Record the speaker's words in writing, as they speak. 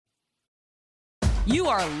You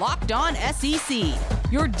are Locked On SEC,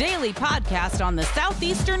 your daily podcast on the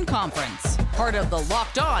Southeastern Conference. Part of the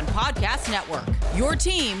Locked On Podcast Network, your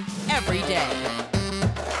team every day.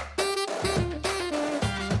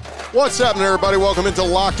 What's happening, everybody? Welcome into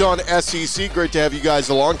Locked On SEC. Great to have you guys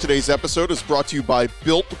along. Today's episode is brought to you by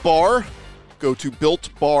Built Bar. Go to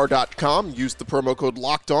BuiltBar.com, use the promo code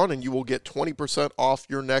LOCKEDON, and you will get 20% off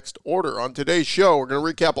your next order. On today's show, we're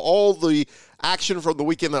going to recap all the action from the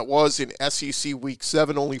weekend that was in SEC Week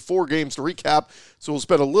 7. Only 4 games to recap, so we'll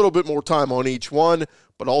spend a little bit more time on each one,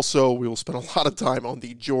 but also we will spend a lot of time on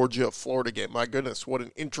the Georgia-Florida game. My goodness, what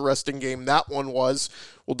an interesting game that one was.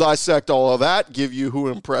 We'll dissect all of that, give you who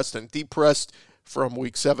impressed and depressed from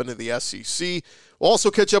Week 7 of the SEC. We'll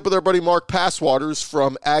also catch up with our buddy Mark Passwaters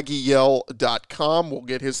from AggieYell.com. We'll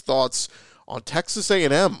get his thoughts on Texas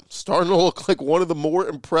A&M, starting to look like one of the more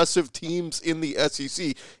impressive teams in the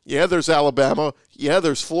SEC. Yeah, there's Alabama. Yeah,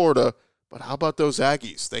 there's Florida. But how about those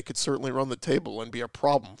Aggies? They could certainly run the table and be a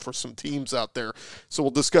problem for some teams out there. So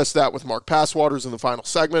we'll discuss that with Mark Passwaters in the final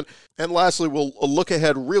segment. And lastly, we'll look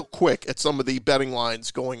ahead real quick at some of the betting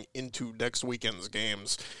lines going into next weekend's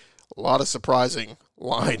games. A lot of surprising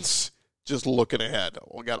lines just looking ahead.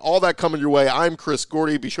 We got all that coming your way. I'm Chris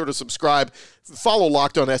Gordy. Be sure to subscribe. Follow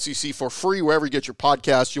Locked On SEC for free wherever you get your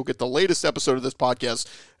podcasts. You'll get the latest episode of this podcast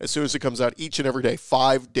as soon as it comes out each and every day,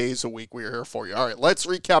 5 days a week. We are here for you. All right, let's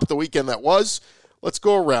recap the weekend that was. Let's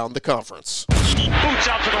go around the conference. Boots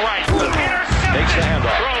out to the right. Takes the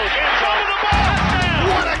handoff. Throws in front of the ball.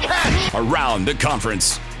 What a catch! Around the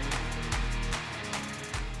conference.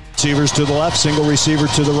 Receivers to the left, single receiver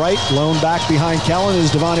to the right. Lone back behind Kellen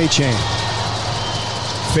is Devontae Chain.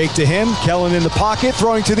 Fake to him. Kellen in the pocket,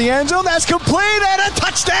 throwing to the end zone. That's complete and a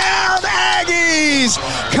touchdown, Aggies!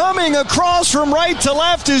 Coming across from right to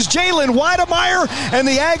left is Jalen Weidemeyer, and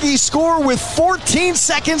the Aggies score with 14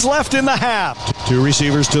 seconds left in the half. 2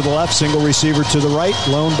 receivers to the left, single receiver to the right.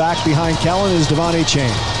 Lone back behind Kellen is Devontae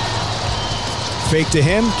Chain. Fake to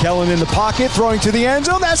him. Kellen in the pocket, throwing to the end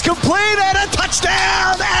zone. That's complete and a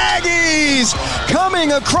touchdown, Aggies!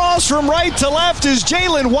 Coming across from right to left is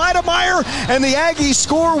Jalen Weidemeyer, and the Aggies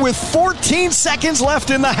score with 14 seconds left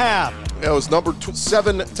in the half. It was number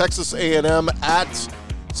 7 Texas A&M at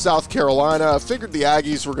South Carolina. I figured the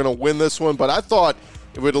Aggies were going to win this one, but I thought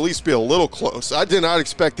it would at least be a little close. I did not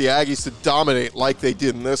expect the Aggies to dominate like they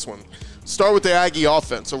did in this one. Start with the Aggie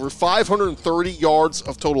offense. Over 530 yards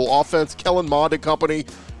of total offense. Kellen Mond and company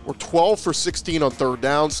were 12 for 16 on third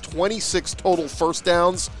downs, 26 total first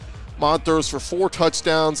downs. Mond throws for 4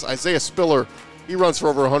 touchdowns. Isaiah Spiller, he runs for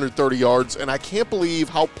over 130 yards. And I can't believe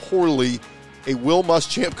how poorly a Will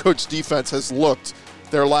Muschamp coach defense has looked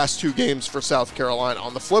their last 2 games for South Carolina.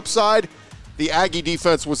 On the flip side, the Aggie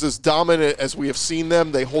defense was as dominant as we have seen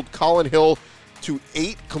them. They hold Colin Hill to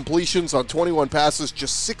 8 completions on 21 passes,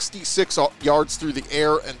 just 66 yards through the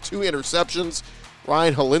air and 2 interceptions.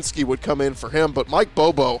 Ryan Helinski would come in for him, but Mike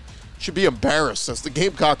Bobo should be embarrassed as the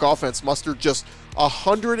Gamecock offense mustered just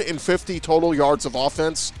 150 total yards of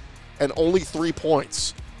offense and only 3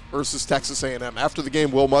 points versus Texas A&M. After the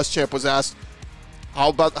game, Will Muschamp was asked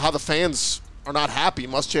how the fans are not happy.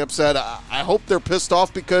 Muschamp said, I hope they're pissed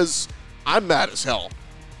off because I'm mad as hell.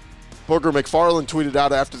 Booger McFarland tweeted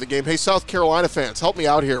out after the game, hey, South Carolina fans, help me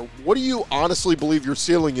out here. What do you honestly believe your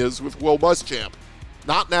ceiling is with Will Muschamp?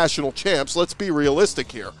 Not national champs. Let's be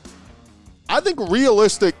realistic here. I think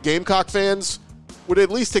realistic Gamecock fans would at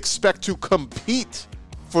least expect to compete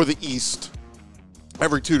for the East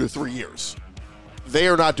every 2 to 3 years. They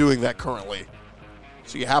are not doing that currently.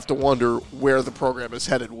 So you have to wonder where the program is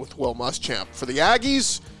headed with Will Muschamp. For the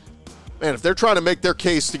Aggies, man, if they're trying to make their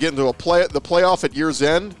case to get into the playoff at year's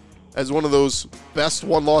end, as one of those best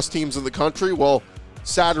one-loss teams in the country, well,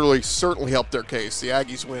 Satterley certainly helped their case. The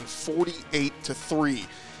Aggies win 48-3.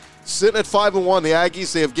 Sitting at 5-1, the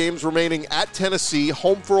Aggies, they have games remaining at Tennessee,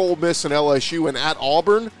 home for Ole Miss and LSU, and at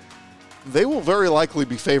Auburn. They will very likely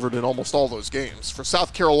be favored in almost all those games. For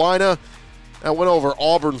South Carolina, that went over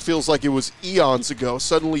Auburn feels like it was eons ago.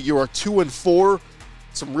 Suddenly you are 2-4.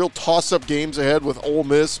 Some real toss-up games ahead with Ole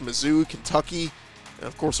Miss, Mizzou, Kentucky, and,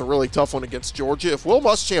 of course, a really tough one against Georgia. If Will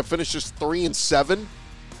Muschamp finishes 3-7,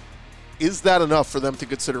 is that enough for them to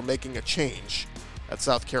consider making a change at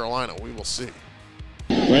South Carolina? We will see.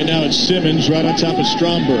 Right now it's Simmons right on top of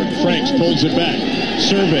Stromberg. Franks pulls it back,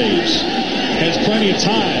 surveys, has plenty of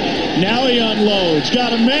time. Now he unloads,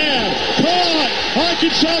 got a man, caught!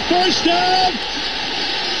 Arkansas first down!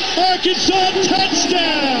 Arkansas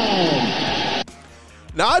touchdown!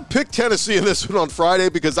 Now, I picked Tennessee in this one on Friday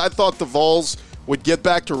because I thought the Vols would get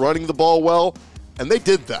back to running the ball well, and they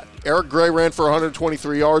did that. Eric Gray ran for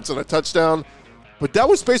 123 yards and a touchdown. But that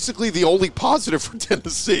was basically the only positive for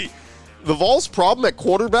Tennessee. The Vols' problem at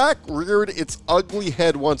quarterback reared its ugly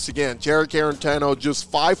head once again. Jarrett Guarantano just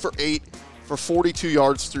 5 for 8 for 42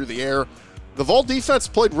 yards through the air. The Vol defense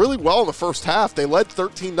played really well in the first half. They led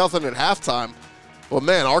 13-0 at halftime. But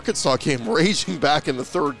man, Arkansas came raging back in the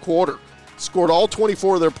third quarter. Scored all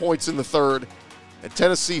 24 of their points in the third. And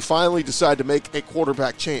Tennessee finally decided to make a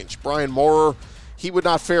quarterback change. Brian Maurer, he would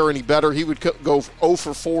not fare any better. He would go 0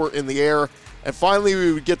 for 4 in the air. And finally,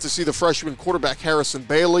 we would get to see the freshman quarterback Harrison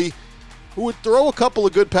Bailey, who would throw a couple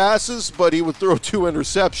of good passes, but he would throw 2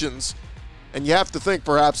 interceptions. And you have to think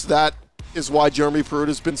perhaps that is why Jeremy Pruitt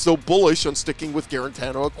has been so bullish on sticking with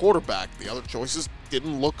Guarantano at quarterback. The other choices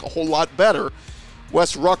didn't look a whole lot better.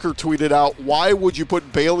 Wes Rucker tweeted out, "Why would you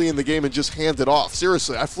put Bailey in the game and just hand it off?"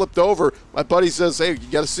 Seriously, I flipped over. My buddy says, "Hey,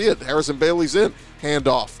 you got to see it. Harrison Bailey's in. Hand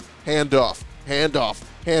off, hand off, hand off,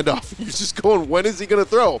 hand off." You're just going, when is he going to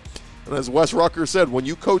throw? And as Wes Rucker said, when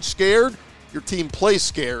you coach scared, your team plays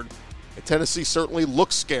scared. And Tennessee certainly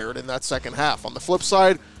looked scared in that second half. On the flip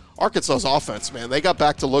side, Arkansas's offense, man, they got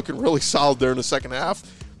back to looking really solid there in the second half.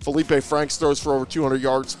 Felipe Franks throws for over 200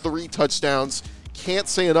 yards, 3 touchdowns. Can't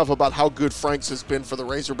say enough about how good Franks has been for the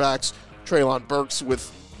Razorbacks. Treylon Burks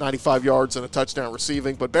with 95 yards and a touchdown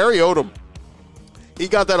receiving. But Barry Odom, he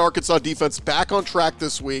got that Arkansas defense back on track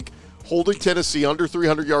this week, holding Tennessee under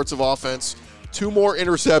 300 yards of offense. 2 more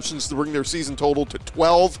interceptions to bring their season total to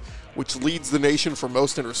 12, which leads the nation for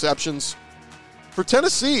most interceptions. For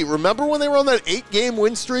Tennessee, remember when they were on that 8-game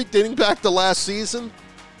win streak dating back to last season?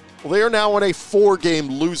 Well, they are now on a 4-game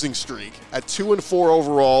losing streak at 2-4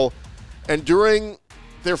 overall. And during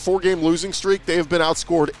their 4-game losing streak, they have been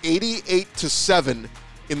outscored 88-7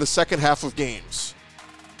 in the second half of games.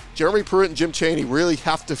 Jeremy Pruitt and Jim Chaney really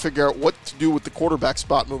have to figure out what to do with the quarterback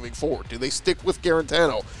spot moving forward. Do they stick with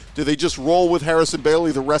Guarantano? Do they just roll with Harrison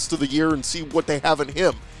Bailey the rest of the year and see what they have in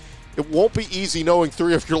him? It won't be easy knowing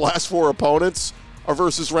 3 of your last 4 opponents are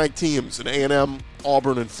versus ranked teams in A&M,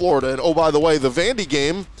 Auburn, and Florida. And oh, by the way, the Vandy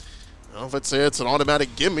game, I don't know if I'd say it's an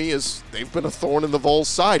automatic gimme, as they've been a thorn in the Vols'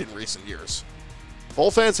 side in recent years.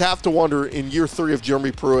 Vol fans have to wonder, in year 3 of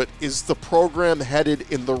Jeremy Pruitt, is the program headed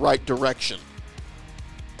in the right direction?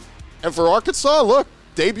 And for Arkansas, look,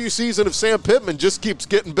 debut season of Sam Pittman just keeps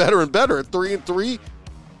getting better and better. At 3-3,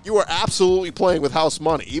 you are absolutely playing with house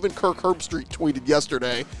money. Even Kirk Herbstreit tweeted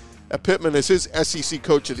yesterday that Pittman is his SEC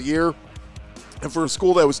Coach of the Year. And for a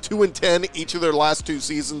school that was 2-10 each of their last 2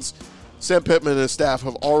 seasons, Sam Pittman and his staff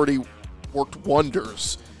have already worked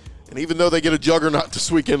wonders. And even though they get a juggernaut this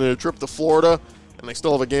weekend and a trip to Florida, and they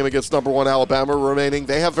still have a game against number 1 Alabama remaining,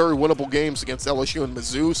 they have very winnable games against LSU and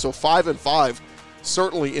Mizzou. So 5-5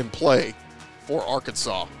 certainly in play for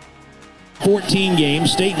Arkansas. 14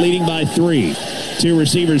 games, State leading by 3. 2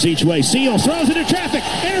 receivers each way. Seal throws into traffic,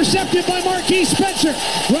 intercepted by Marquise Spencer,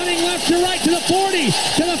 running left to right to the 40,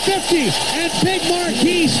 to the 50, and big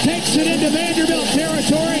Marquise takes it into Vanderbilt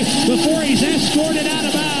territory before he's escorted out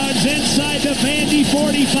of bounds inside the Vandy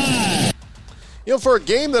 45. You know, for a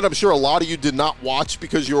game that I'm sure a lot of you did not watch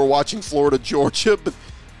because you were watching Florida, Georgia, but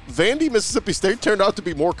Vandy, Mississippi State turned out to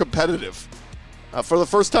be more competitive. For the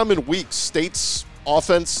first time in weeks, State's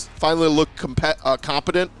offense finally looked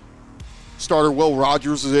competent. Starter Will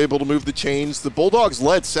Rogers was able to move the chains. The Bulldogs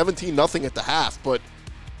led 17-0 at the half, but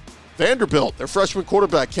Vanderbilt, their freshman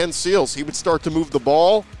quarterback, Ken Seals, he would start to move the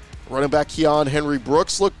ball. Running back Keon Henry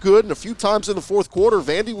Brooks looked good, and a few times in the fourth quarter,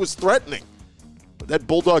 Vandy was threatening. But that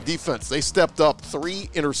Bulldog defense, they stepped up. 3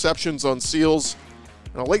 interceptions on Seals,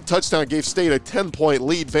 and a late touchdown gave State a 10-point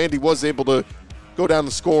lead. Vandy was able to go down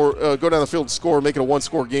the field and score, make it a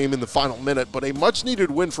 1-score game in the final minute. But a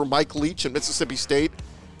much-needed win for Mike Leach and Mississippi State,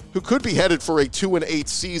 who could be headed for a 2-8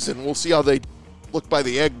 season. We'll see how they look by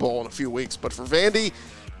the Egg Bowl in a few weeks. But for Vandy,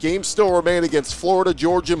 games still remain against Florida,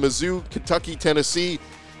 Georgia, Mizzou, Kentucky, Tennessee.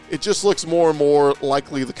 It just looks more and more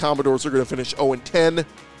likely the Commodores are going to finish 0-10.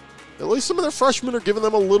 At least some of their freshmen are giving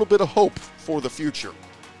them a little bit of hope for the future.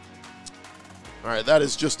 All right, that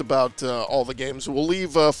is just about all the games. We'll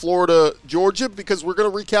leave Florida, Georgia, because we're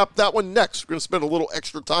going to recap that one next. We're going to spend a little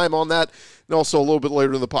extra time on that. And also a little bit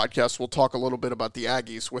later in the podcast, we'll talk a little bit about the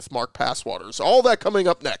Aggies with Mark Passwaters. All that coming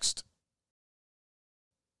up next.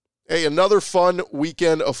 Hey, another fun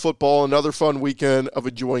weekend of football, another fun weekend of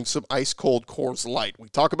enjoying some ice-cold Coors Light. We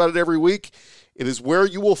talk about it every week. It is where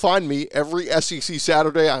you will find me every SEC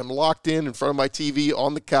Saturday. I'm locked in front of my TV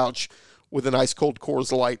on the couch with an ice-cold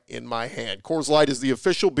Coors Light in my hand. Coors Light is the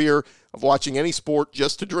official beer of watching any sport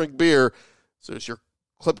just to drink beer. So as you're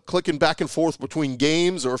clicking back and forth between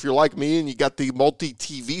games, or if you're like me and you got the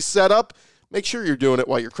multi-TV setup, make sure you're doing it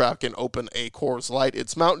while you're cracking open a Coors Light.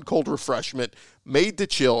 It's mountain cold refreshment made to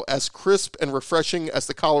chill, as crisp and refreshing as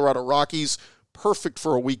the Colorado Rockies, perfect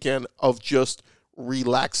for a weekend of just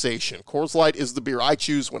relaxation. Coors Light is the beer I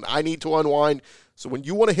choose when I need to unwind. So when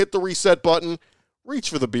you want to hit the reset button, reach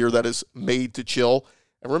for the beer that is made to chill.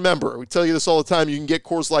 And remember, we tell you this all the time, you can get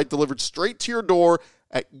Coors Light delivered straight to your door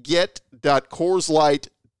at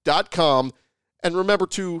get.coorslight.com. And remember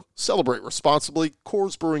to celebrate responsibly.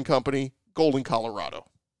 Coors Brewing Company, Golden, Colorado.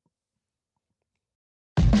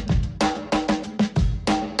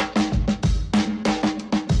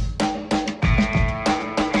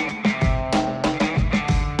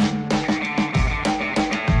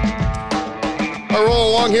 I roll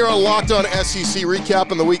along here on Locked On SEC,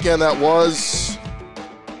 recapping the weekend that was.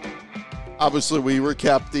 Obviously, we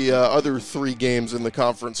recapped the other 3 games in the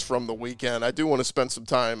conference from the weekend. I do want to spend some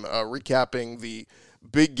time recapping the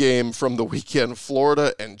big game from the weekend,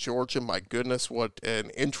 Florida and Georgia. My goodness, what an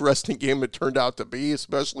interesting game it turned out to be,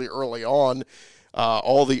 especially early on,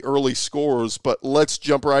 all the early scores. But let's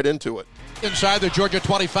jump right into it. Inside the Georgia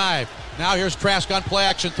 25. Now here's Trask on play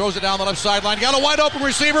action. Throws it down the left sideline. Got a wide open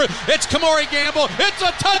receiver. It's Kamari Gamble. It's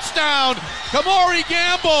a touchdown. Kamari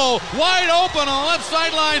Gamble wide open on the left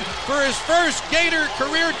sideline for his first Gator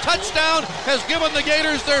career touchdown. Has given the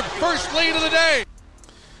Gators their first lead of the day.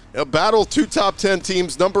 A battle, 2 top 10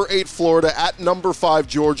 teams, number 8 Florida at number 5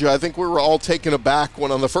 Georgia. I think we were all taken aback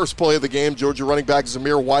when on the first play of the game, Georgia running back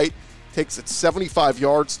Zamir White takes it 75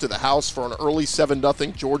 yards to the house for an early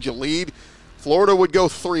 7-0 Georgia lead. Florida would go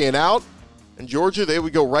 3 and out, and Georgia, they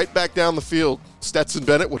would go right back down the field. Stetson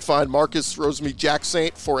Bennett would find Marcus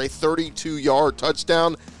Rosemy-Jacksaint for a 32-yard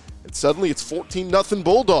touchdown, and suddenly it's 14-0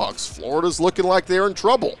 Bulldogs. Florida's looking like they're in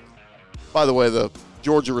trouble. By the way, the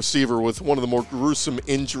Georgia receiver with one of the more gruesome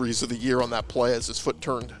injuries of the year on that play as his foot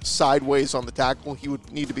turned sideways on the tackle. He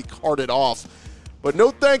would need to be carted off. But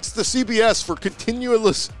no thanks to CBS for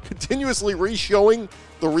continuously re-showing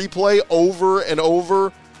the replay over and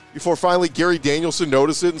over before finally Gary Danielson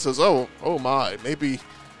noticed it and says, oh my, maybe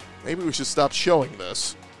we should stop showing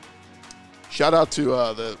this. Shout out to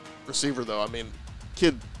the receiver, though. I mean,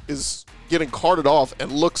 kid is getting carted off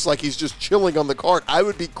and looks like he's just chilling on the cart. I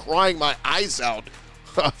would be crying my eyes out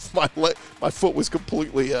if my foot was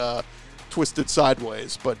completely twisted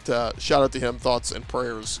sideways. But shout out to him. Thoughts and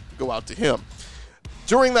prayers go out to him.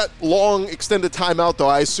 During that long extended timeout, though,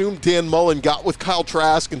 I assume Dan Mullen got with Kyle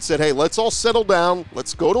Trask and said, hey, let's all settle down.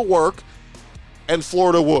 Let's go to work. And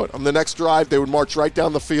Florida would. On the next drive, they would march right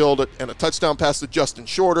down the field, and a touchdown pass to Justin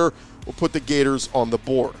Shorter will put the Gators on the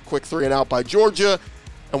board. Quick 3 and out by Georgia.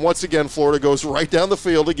 And once again, Florida goes right down the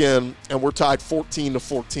field again, and we're tied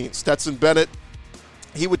 14-14. Stetson Bennett,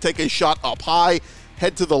 he would take a shot up high,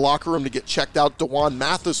 head to the locker room to get checked out. DeJuan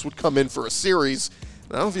Mathis would come in for a series.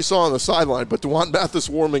 I don't know if you saw on the sideline, but DeJuan Mathis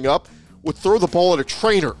warming up would throw the ball at a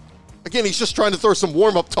trainer. Again, he's just trying to throw some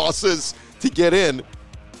warm-up tosses to get in.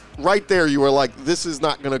 Right there, you were like, this is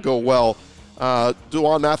not going to go well.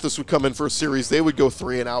 DeJuan Mathis would come in for a series. They would go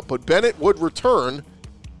 3 and out, but Bennett would return.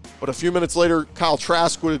 But a few minutes later, Kyle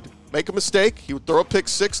Trask would make a mistake. He would throw a pick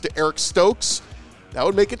 6 to Eric Stokes. That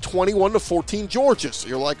would make it 21-14 Georgia. So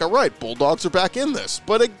you're like, all right, Bulldogs are back in this.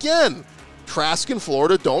 But again, Trask and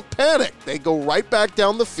Florida don't panic. They go right back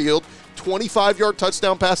down the field. 25-yard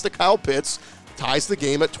touchdown pass to Kyle Pitts ties the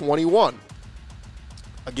game at 21.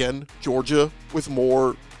 Again, Georgia with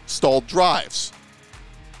more stalled drives.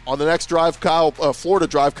 On the next drive, Florida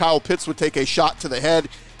drive, Kyle Pitts would take a shot to the head.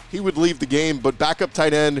 He would leave the game, but backup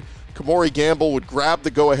tight end Kamari Gamble would grab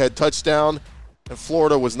the go-ahead touchdown, and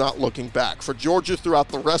Florida was not looking back. For Georgia, throughout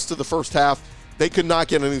the rest of the first half, they could not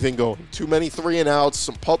get anything going. Too many 3 and outs,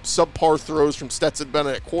 some subpar throws from Stetson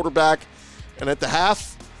Bennett at quarterback. And at the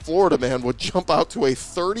half, Florida, man, would jump out to a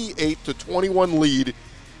 38-21 lead.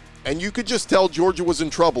 And you could just tell Georgia was in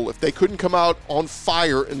trouble if they couldn't come out on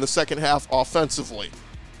fire in the second half offensively.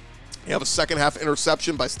 You have a second half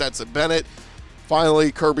interception by Stetson Bennett.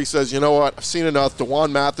 Finally, Kirby says, you know what, I've seen enough.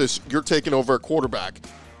 DeJuan Mathis, you're taking over at quarterback.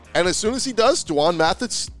 And as soon as he does, DeJuan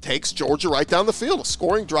Mathis takes Georgia right down the field. A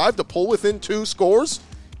scoring drive to pull within 2 scores.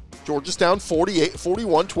 Georgia's down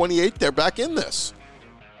 41-28. They're back in this.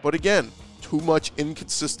 But again, too much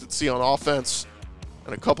inconsistency on offense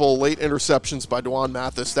and a couple of late interceptions by DeJuan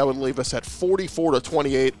Mathis. That would leave us at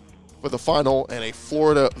 44-28 for the final and a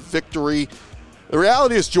Florida victory. The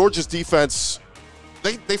reality is Georgia's defense,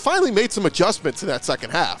 they finally made some adjustments in that second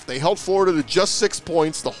half. They held Florida to just 6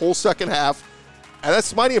 points the whole second half. And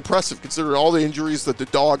that's mighty impressive considering all the injuries that the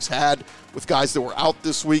Dogs had with guys that were out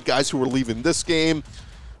this week, guys who were leaving this game.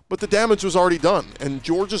 But the damage was already done, and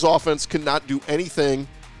Georgia's offense could not do anything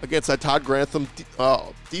against that Todd Grantham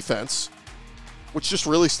defense. which just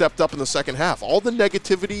really stepped up in the second half. All the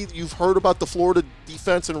negativity you've heard about the Florida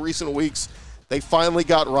defense in recent weeks, they finally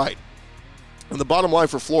got right. And the bottom line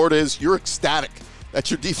for Florida is you're ecstatic that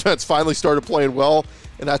your defense finally started playing well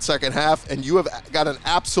in that second half, and you have got an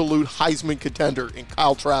absolute Heisman contender in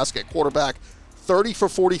Kyle Trask at quarterback, 30 for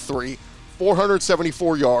 43,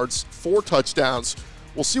 474 yards, 4 touchdowns.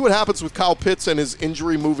 We'll see what happens with Kyle Pitts and his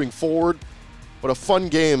injury moving forward, but a fun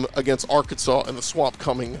game against Arkansas in the Swamp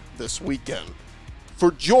coming this weekend.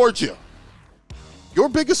 For Georgia, your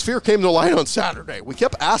biggest fear came to light on Saturday. We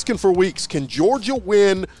kept asking for weeks, can Georgia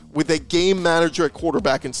win with a game manager at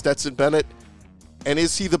quarterback in Stetson Bennett? And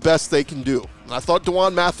is he the best they can do? And I thought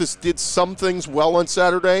D'Wan Mathis did some things well on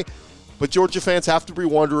Saturday, but Georgia fans have to be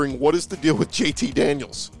wondering, what is the deal with JT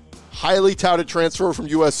Daniels? Highly touted transfer from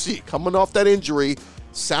USC. Coming off that injury,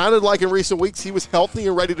 sounded like in recent weeks he was healthy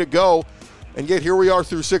and ready to go, and yet here we are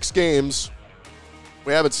through 6 games.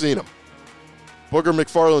 We haven't seen him. Booger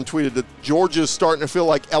McFarland tweeted that Georgia's starting to feel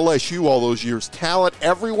like LSU all those years. Talent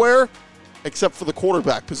everywhere except for the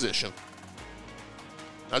quarterback position.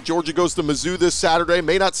 Now Georgia goes to Mizzou this Saturday.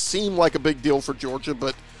 May not seem like a big deal for Georgia,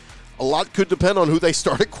 but a lot could depend on who they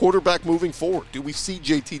start at quarterback moving forward. Do we see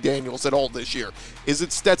JT Daniels at all this year? Is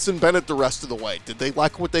it Stetson Bennett the rest of the way? Did they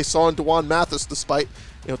like what they saw in D'Wan Mathis despite,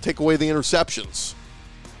 take away the interceptions?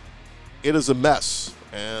 It is a mess,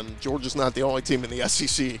 and Georgia's not the only team in the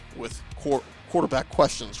SEC with quarterback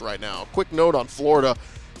questions right now. Quick note on Florida.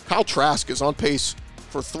 Kyle Trask is on pace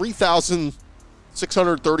for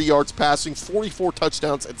 3,630 yards passing, 44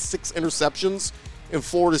 touchdowns, and 6 interceptions in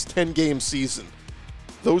Florida's 10-game season.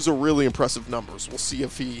 Those are really impressive numbers. We'll see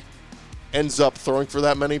if he ends up throwing for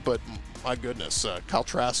that many, but my goodness, Kyle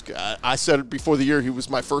Trask, I said it before the year, he was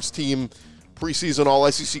my first team preseason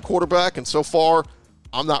All-SEC quarterback, and so far,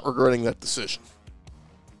 I'm not regretting that decision.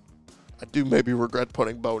 I do maybe regret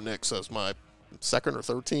putting Bo Nix as my second or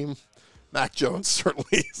third team. Mac Jones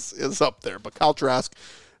certainly is up there, but Kyle Trask,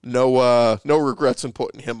 no regrets in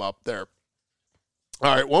putting him up there.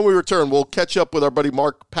 All right, when we return, we'll catch up with our buddy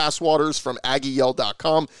Mark Passwaters from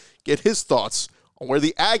AggieYell.com, get his thoughts on where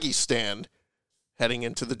the Aggies stand heading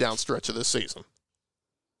into the downstretch of this season.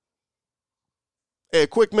 Hey, a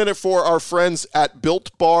quick minute for our friends at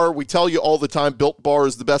Built Bar. We tell you all the time, Built Bar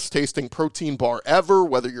is the best tasting protein bar ever,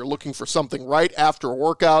 whether you're looking for something right after a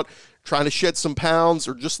workout, trying to shed some pounds,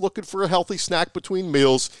 or just looking for a healthy snack between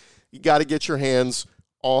meals, you got to get your hands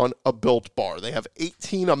on a Built Bar. They have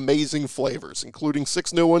 18 amazing flavors, including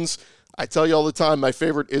 6 new ones. I tell you all the time, my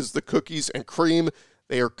favorite is the cookies and cream.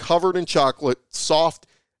 They are covered in chocolate, soft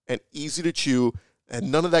and easy to chew,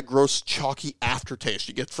 and none of that gross chalky aftertaste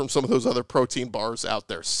you get from some of those other protein bars out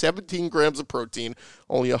there. 17 grams of protein,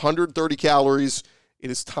 only 130 calories.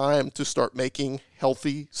 It is time to start making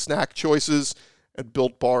healthy snack choices, and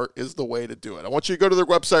Built Bar is the way to do it. I want you to go to their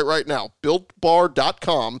website right now,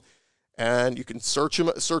 BuiltBar.com, and you can search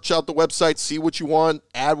out the website, see what you want,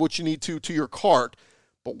 add what you need to your cart.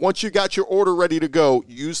 But once you got your order ready to go,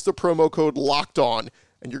 use the promo code LOCKEDON,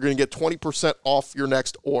 and you're going to get 20% off your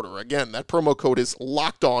next order. Again, that promo code is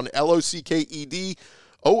LOCKEDON, LOCKEDON,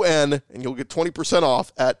 and you'll get 20%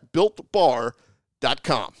 off at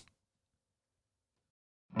BuiltBar.com.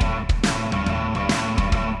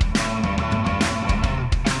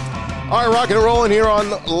 All right, rocking and rolling here on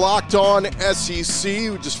Locked On SEC.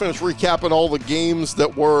 We just finished recapping all the games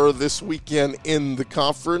that were this weekend in the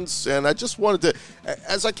conference, and I just wanted to,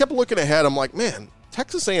 as I kept looking ahead, I'm like, man,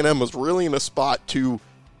 Texas A&M was really in a spot to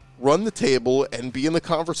run the table and be in the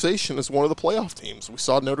conversation as one of the playoff teams. We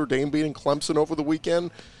saw Notre Dame beating Clemson over the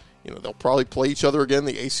weekend. They'll probably play each other again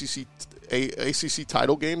in the ACC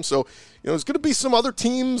title game. So, there's going to be some other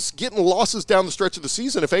teams getting losses down the stretch of the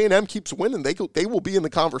season. If A&M keeps winning, they will be in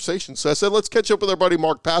the conversation. So I said, let's catch up with our buddy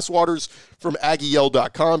Mark Passwaters from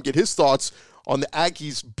AggieYell.com, get his thoughts on the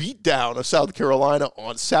Aggies' beatdown of South Carolina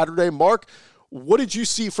on Saturday. Mark, what did you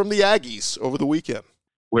see from the Aggies over the weekend?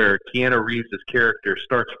 Where Keanu Reeves' character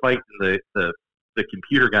starts fighting the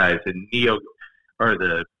computer guys, and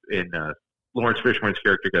Lawrence Fishburne's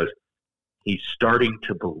character goes, he's starting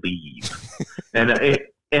to believe.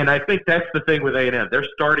 And I think that's the thing with A&M. They're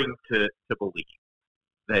starting to believe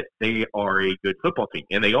that they are a good football team,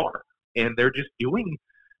 and they are. And they're just doing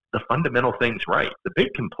the fundamental things right. The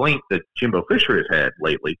big complaint that Jimbo Fisher has had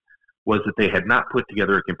lately was that they had not put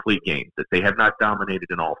together a complete game, that they had not dominated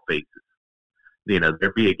in all phases.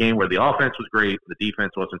 There'd be a game where the offense was great, the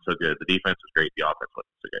defense wasn't so good, the defense was great, the offense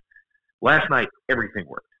wasn't so good. Last night, everything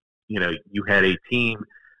worked. You had a team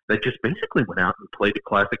that just basically went out and played a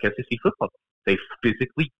classic SEC football. They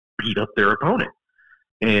physically beat up their opponent.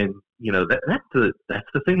 And, that's the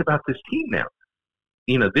thing about this team now.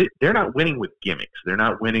 they're not winning with gimmicks. They're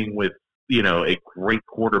not winning with, a great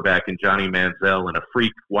quarterback in Johnny Manziel and a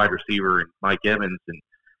freak wide receiver in Mike Evans and,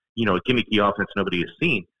 a gimmicky offense nobody has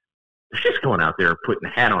seen. They're just going out there and putting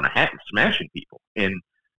a hat on a hat and smashing people. And,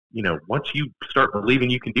 once you start believing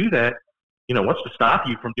you can do that, what's to stop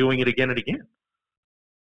you from doing it again and again?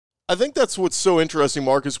 I think that's what's so interesting,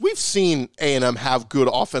 Marcus. We've seen A&M have good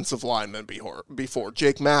offensive linemen before.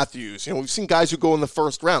 Jake Matthews. We've seen guys who go in the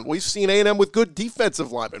first round. We've seen A&M with good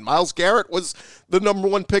defensive linemen. Myles Garrett was the number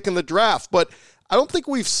 1 pick in the draft, but I don't think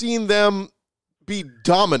we've seen them be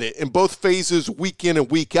dominant in both phases week in and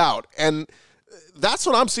week out. And that's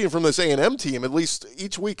what I'm seeing from this A&M team, at least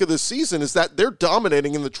each week of this season, is that they're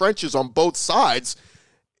dominating in the trenches on both sides.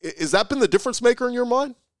 Has that been the difference maker in your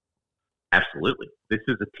mind? Absolutely. This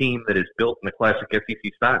is a team that is built in the classic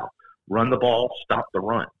SEC style. Run the ball, stop the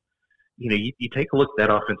run. You take a look at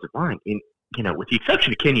that offensive line, and, with the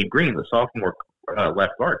exception of Kenyon Green, the sophomore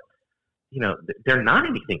left guard, they're not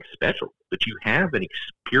anything special, but you have an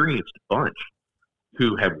experienced bunch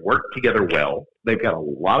who have worked together well. They've got a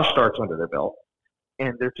lot of starts under their belt,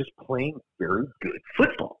 and they're just playing very good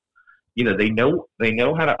football. They know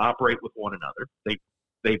how to operate with one another.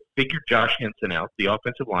 They figured Josh Henson out, the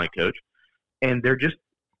offensive line coach, and they're just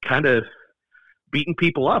kind of beating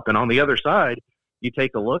people up. And on the other side, you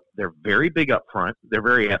take a look, they're very big up front. They're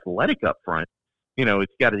very athletic up front.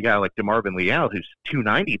 It's got a guy like DeMarvin Leal who's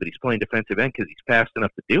 290, but he's playing defensive end because he's fast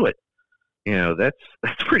enough to do it.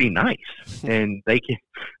 That's pretty nice. And they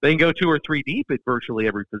can go 2 or 3 deep at virtually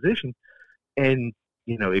every position. And,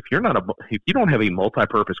 if you don't have a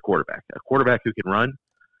multi-purpose quarterback, a quarterback who can run,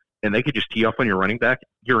 and they could just tee off on your running back,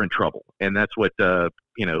 you're in trouble. And that's what, that's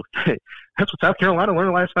what South Carolina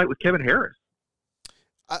learned last night with Kevin Harris.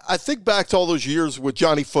 I think back to all those years with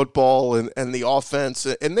Johnny Football and the offense,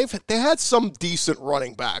 and they had some decent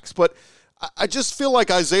running backs, but I just feel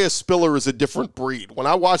like Isaiah Spiller is a different breed. When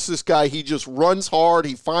I watch this guy, he just runs hard,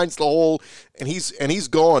 he finds the hole, and he's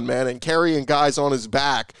gone, man, and carrying guys on his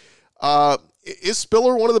back. Is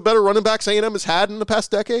Spiller one of the better running backs A&M has had in the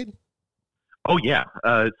past decade? Oh, yeah.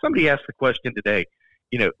 Somebody asked the question today,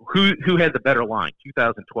 who had the better line,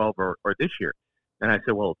 2012 or this year? And I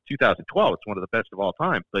said, well, 2012, it's one of the best of all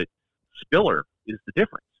time, but Spiller is the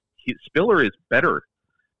difference. Spiller is better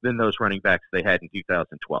than those running backs they had in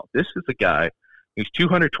 2012. This is a guy who's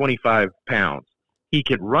 225 pounds. He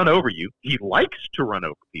can run over you. He likes to run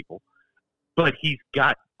over people, but he's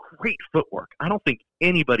got great footwork. I don't think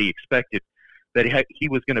anybody expected that he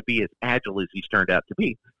was going to be as agile as he's turned out to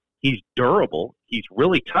be. He's durable. He's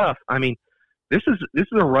really tough. I mean, this is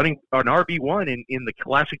an RB1 in the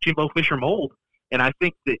classic Jimbo Fisher mold. And I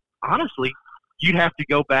think that, honestly, you'd have to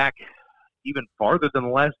go back even farther than the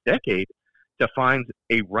last decade to find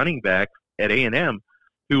a running back at A&M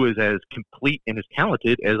who is as complete and as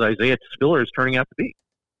talented as Isaiah Spiller is turning out to be.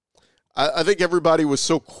 I think everybody was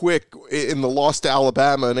so quick in the loss to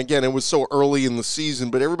Alabama, and again, it was so early in the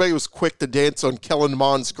season, but everybody was quick to dance on Kellen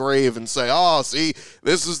Mond's grave and say, "Oh, see,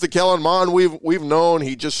 this is the Kellen Mond we've known.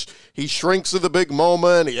 He shrinks at the big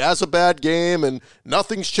moment. He has a bad game, and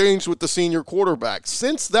nothing's changed with the senior quarterback."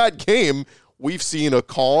 Since that game, we've seen a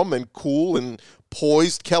calm and cool and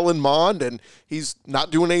poised Kellen Mond, and he's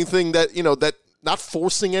not doing anything that not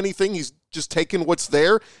forcing anything. He's just taking what's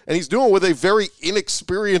there, and he's doing it with a very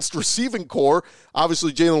inexperienced receiving core.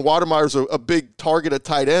 Obviously, Jalen Watermeyer's a big target at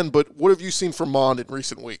tight end, but what have you seen from Mond in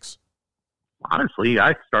recent weeks? Honestly,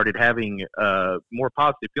 I started having more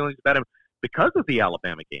positive feelings about him because of the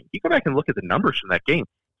Alabama game. You go back and look at the numbers from that game.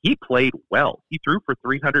 He played well. He threw for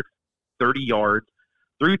 330 yards,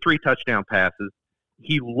 threw 3 touchdown passes.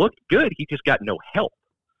 He looked good. He just got no help.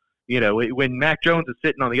 When Mac Jones is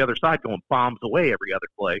sitting on the other side going bombs away every other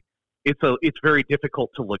play, it's very difficult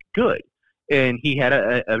to look good. And he had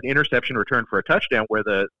an interception return for a touchdown where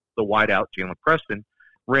the wideout, Jalen Preston,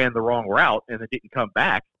 ran the wrong route and it didn't come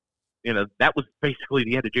back. That was basically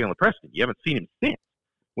the end of Jalen Preston. You haven't seen him since,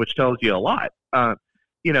 which tells you a lot.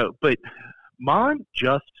 But Mond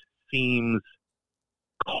just seems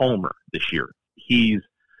calmer this year. He's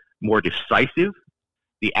more decisive.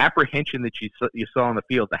 The apprehension that you saw on the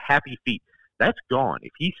field, the happy feet, that's gone.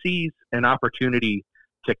 If he sees an opportunity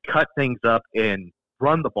to cut things up and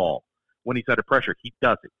run the ball when he's under pressure, he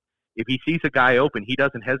does it. If he sees a guy open, he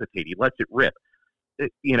doesn't hesitate. He lets it rip.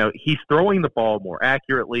 He's throwing the ball more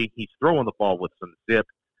accurately. He's throwing the ball with some zip.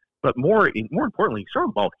 But more importantly, he's throwing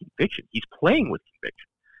the ball with conviction. He's playing with conviction.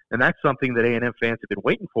 And that's something that A&M fans have been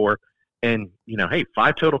waiting for. And,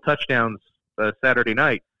 5 total touchdowns Saturday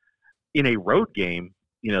night in a road game,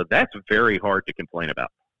 that's very hard to complain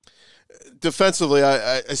about. defensively,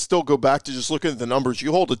 I still go back to just looking at the numbers.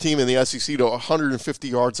 You hold a team in the SEC to 150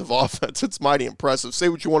 yards of offense. It's mighty impressive. Say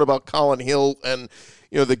what you want about Colin Hill and,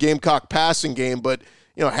 the Gamecock passing game, but,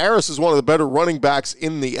 Harris is one of the better running backs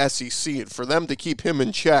in the SEC. And for them to keep him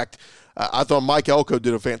in check, I thought Mike Elko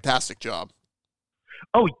did a fantastic job.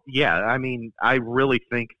 Oh, yeah. I mean, I really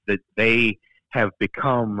think that they have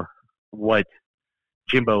become what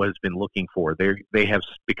Jimbo has been looking for. They have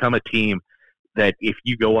become a team that if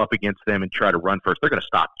you go up against them and try to run first, they're going to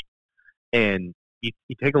stop you. And you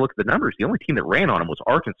take a look at the numbers. The only team that ran on them was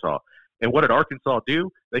Arkansas. And what did Arkansas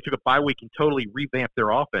do? They took a bye week and totally revamped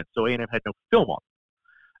their offense, so A&M had no film on them.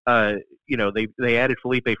 They added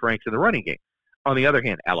Felipe Franks in the running game. On the other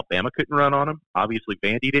hand, Alabama couldn't run on them. Obviously,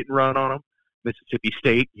 Vandy didn't run on them. Mississippi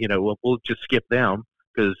State, we'll just skip them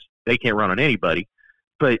because they can't run on anybody.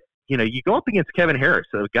 But, you go up against Kevin Harris,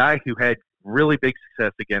 a guy who had really big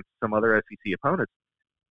success against some other SEC opponents.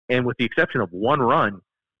 And with the exception of one run,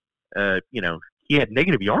 he had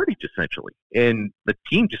negative yardage essentially. And the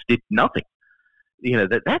team just did nothing.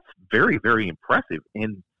 That's very, very impressive.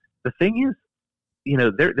 And the thing is,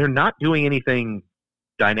 they're not doing anything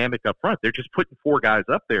dynamic up front. They're just putting four guys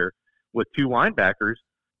up there with two linebackers,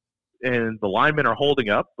 and the linemen are holding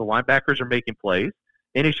up. The linebackers are making plays,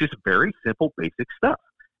 and it's just very simple, basic stuff.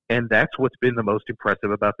 And that's what's been the most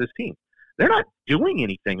impressive about this team. They're not doing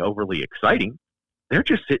anything overly exciting. They're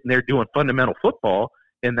just sitting there doing fundamental football,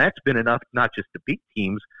 and that's been enough not just to beat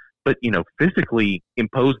teams, but, physically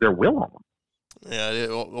impose their will on them. Yeah,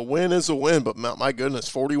 a win is a win, but my goodness,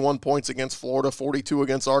 41 points against Florida, 42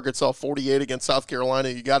 against Arkansas, 48 against South Carolina.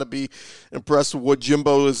 You got to be impressed with what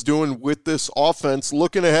Jimbo is doing with this offense.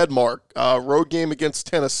 Looking ahead, Mark, road game against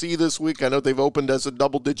Tennessee this week. I know they've opened as a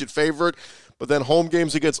double-digit favorite, but then home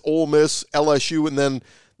games against Ole Miss, LSU, and then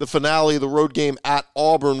the finale, the road game at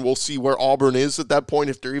Auburn. We'll see where Auburn is at that point,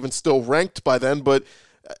 if they're even still ranked by then, but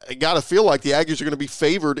I got to feel like the Aggies are going to be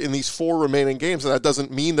favored in these four remaining games, and that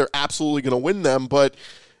doesn't mean they're absolutely going to win them, but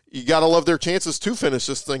you got to love their chances to finish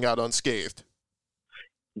this thing out unscathed.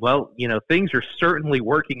 Well, things are certainly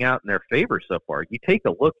working out in their favor so far. You take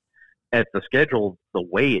a look at the schedule, the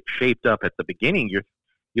way it shaped up at the beginning,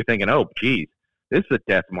 you're thinking, oh, geez, this is a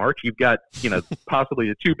death march. You've got, possibly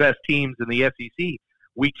the two best teams in the SEC,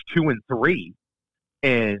 weeks 2 and 3,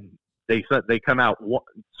 and they come out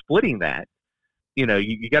splitting that.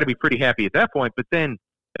 You got to be pretty happy at that point. But then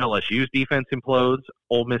LSU's defense implodes.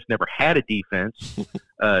 Ole Miss never had a defense.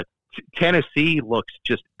 Tennessee looks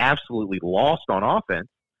just absolutely lost on offense.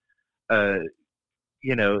 And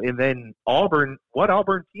then Auburn, what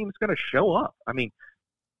Auburn team is going to show up? I mean,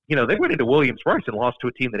 they went into Williams-Brice and lost to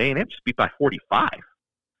a team that A&M just beat by 45.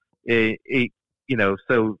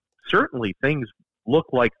 So certainly things look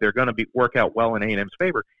like they're going to work out well in A&M's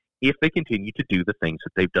favor if they continue to do the things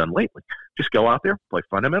that they've done lately. Just go out there, play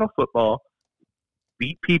fundamental football,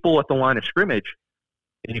 beat people at the line of scrimmage,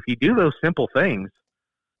 and if you do those simple things,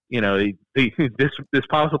 this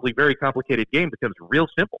possibly very complicated game becomes real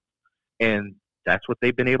simple. And that's what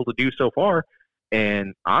they've been able to do so far.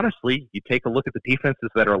 And honestly, you take a look at the defenses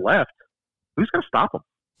that are left, who's going to stop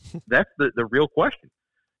them? That's the real question.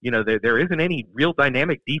 There isn't any real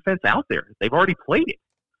dynamic defense out there. They've already played it.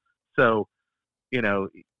 So,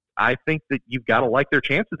 I think that you've got to like their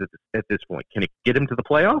chances at this point. Can it get them to the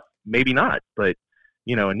playoff? Maybe not. But,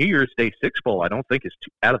 a New Year's Day 6 bowl I don't think is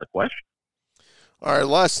out of the question. All right,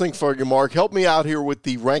 last thing for you, Mark. Help me out here with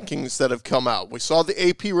the rankings that have come out. We saw the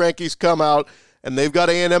AP rankings come out, and they've got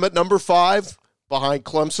A&M at number 5 behind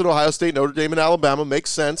Clemson, Ohio State, Notre Dame, and Alabama.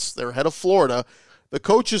 Makes sense. They're ahead of Florida. The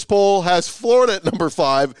coaches poll has Florida at number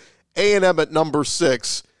 5, A&M at number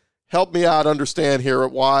 6. Help me out understand here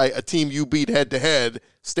why a team you beat head-to-head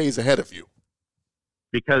stays ahead of you.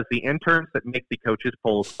 Because the interns that make the coaches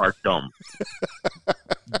polls are dumb.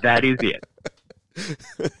 That is it.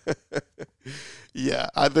 Yeah,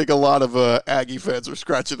 I think a lot of Aggie fans were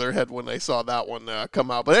scratching their head when they saw that one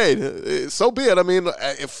come out. But hey, so be it. I mean,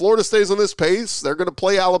 if Florida stays on this pace, they're going to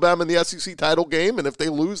play Alabama in the SEC title game, and if they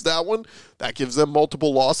lose that one, that gives them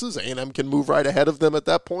multiple losses. A&M can move right ahead of them at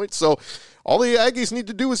that point. So all the Aggies need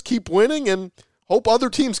to do is keep winning and hope other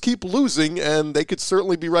teams keep losing, and they could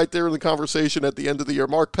certainly be right there in the conversation at the end of the year.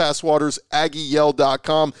 Mark Passwaters,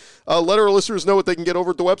 AggieYell.com. Let our listeners know what they can get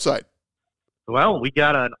over at the website. Well, we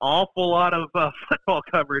got an awful lot of football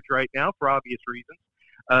coverage right now for obvious reasons.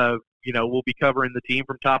 We'll be covering the team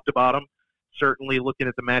from top to bottom. Certainly looking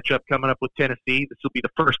at the matchup coming up with Tennessee. This will be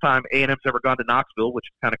the first time A&M's ever gone to Knoxville, which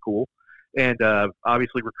is kind of cool. And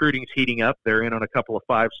obviously recruiting's heating up. They're in on a couple of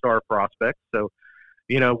 5-star prospects. So,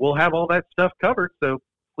 we'll have all that stuff covered. So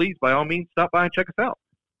please, by all means, stop by and check us out.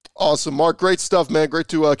 Awesome, Mark. Great stuff, man. Great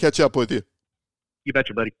to catch up with you. You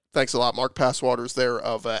betcha, buddy. Thanks a lot. Mark Passwaters there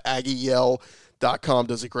of AggieYell.com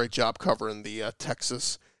does a great job covering the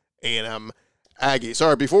Texas A&M Aggies. All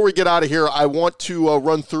right, before we get out of here, I want to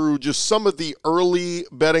run through just some of the early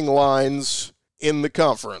betting lines in the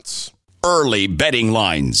conference. Early betting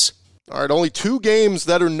lines. All right, only 2 games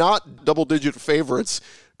that are not double-digit favorites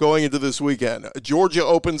going into this weekend. Georgia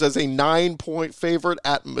opens as a 9-point favorite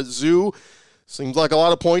at Mizzou. Seems like a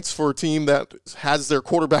lot of points for a team that has their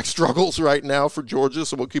quarterback struggles right now for Georgia,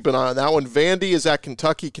 so we'll keep an eye on that one. Vandy is at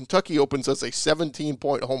Kentucky. Kentucky opens as a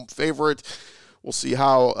 17-point home favorite. We'll see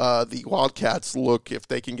how the Wildcats look if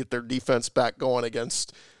they can get their defense back going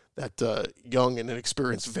against that young and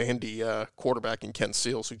inexperienced Vandy quarterback in Ken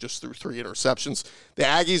Seals, who just threw 3 interceptions. The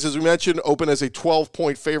Aggies, as we mentioned, open as a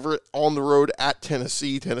 12-point favorite on the road at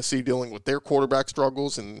Tennessee. Tennessee dealing with their quarterback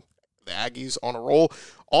struggles, and the Aggies on a roll.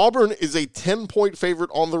 Auburn is a 10-point favorite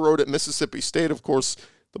on the road at Mississippi State. Of course,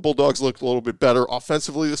 the Bulldogs looked a little bit better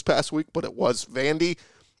offensively this past week, but it was Vandy.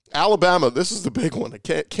 Alabama, this is the big one. I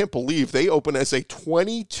can't believe they open as a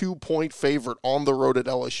 22-point favorite on the road at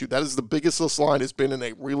LSU. That is the biggest this line has been in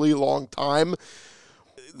a really long time.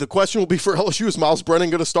 The question will be for LSU, is Miles Brennan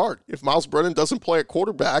going to start? If Miles Brennan doesn't play at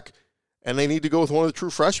quarterback and they need to go with one of the true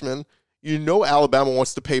freshmen, you know Alabama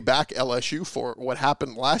wants to pay back LSU for what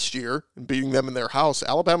happened last year and beating them in their house.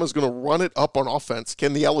 Alabama's going to run it up on offense.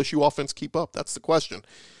 Can the LSU offense keep up? That's the question.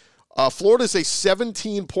 Florida's a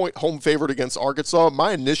 17-point home favorite against Arkansas.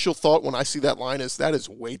 My initial thought when I see that line is that is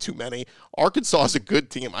way too many. Arkansas is a good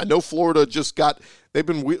team. I know Florida they've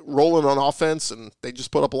been rolling on offense, and they just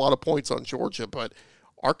put up a lot of points on Georgia, but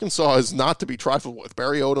Arkansas is not to be trifled with.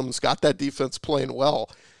 Barry Odom's got that defense playing well.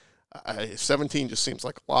 17 just seems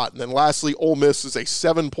like a lot. And then lastly, Ole Miss is a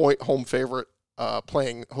 7-point home favorite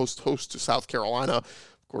playing host to South Carolina.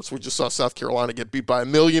 Of course, we just saw South Carolina get beat by 1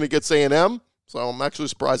 million against A&M. So I'm actually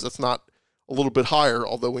surprised that's not a little bit higher,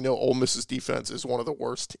 although we know Ole Miss's defense is one of the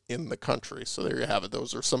worst in the country. So there you have it.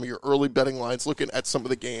 Those are some of your early betting lines looking at some of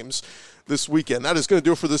the games this weekend. That is going to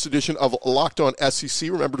do it for this edition of Locked On SEC.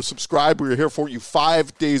 Remember to subscribe. We're here for you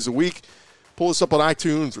 5 days a week. Pull us up on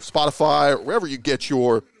iTunes or Spotify or wherever you get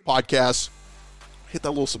your podcasts. Hit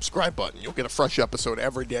that little subscribe button. You'll get a fresh episode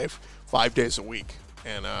every day, 5 days a week.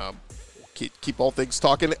 And keep all things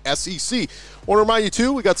talking SEC. I want to remind you,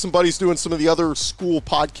 too, we got some buddies doing some of the other school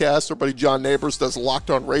podcasts. Our buddy John Neighbors does Locked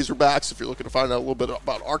On Razorbacks if you're looking to find out a little bit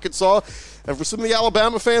about Arkansas. And for some of the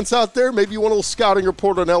Alabama fans out there, maybe you want a little scouting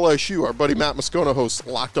report on LSU. Our buddy Matt Moscona hosts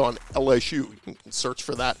Locked On LSU. You can search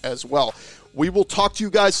for that as well. We will talk to you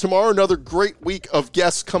guys tomorrow. Another great week of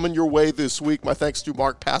guests coming your way this week. My thanks to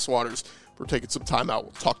Mark Passwaters for taking some time out.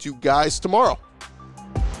 We'll talk to you guys tomorrow.